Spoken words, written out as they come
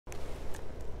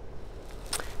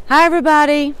Hi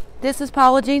everybody, this is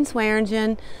Paula Jean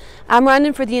Swearingen. I'm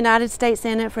running for the United States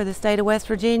Senate for the state of West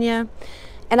Virginia,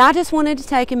 and I just wanted to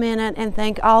take a minute and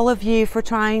thank all of you for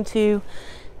trying to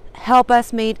help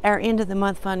us meet our end of the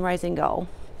month fundraising goal.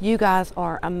 You guys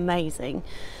are amazing.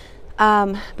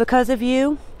 Because of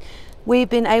you, we've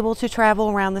been able to travel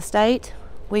around the state.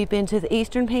 We've been to the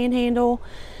Eastern Panhandle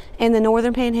and the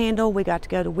Northern Panhandle. We got to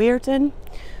go to Weirton,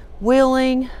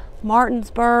 Wheeling,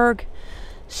 Martinsburg,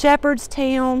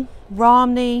 Shepherdstown,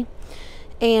 Romney,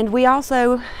 and we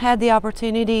also had the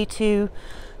opportunity to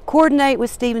coordinate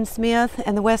with Stephen Smith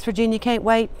and the West Virginia Can't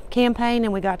Wait campaign,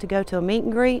 and we got to go to a meet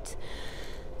and greet.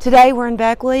 Today we're in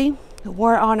Beckley.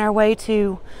 We're on our way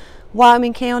to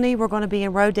Wyoming County. We're going to be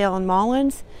in Rodale and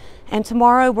Mullins, and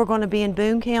tomorrow we're going to be in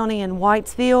Boone County and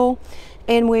Whitesville,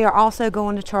 and we are also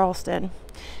going to Charleston.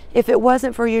 If it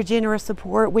wasn't for your generous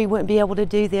support, we wouldn't be able to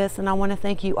do this, and I want to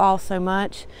thank you all so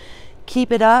much.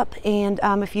 Keep it up, and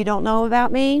if you don't know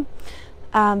about me,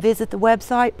 visit the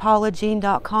website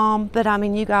paulajean.com. But I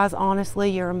mean, you guys, honestly,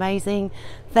 you're amazing.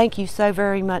 Thank you so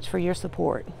very much for your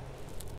support.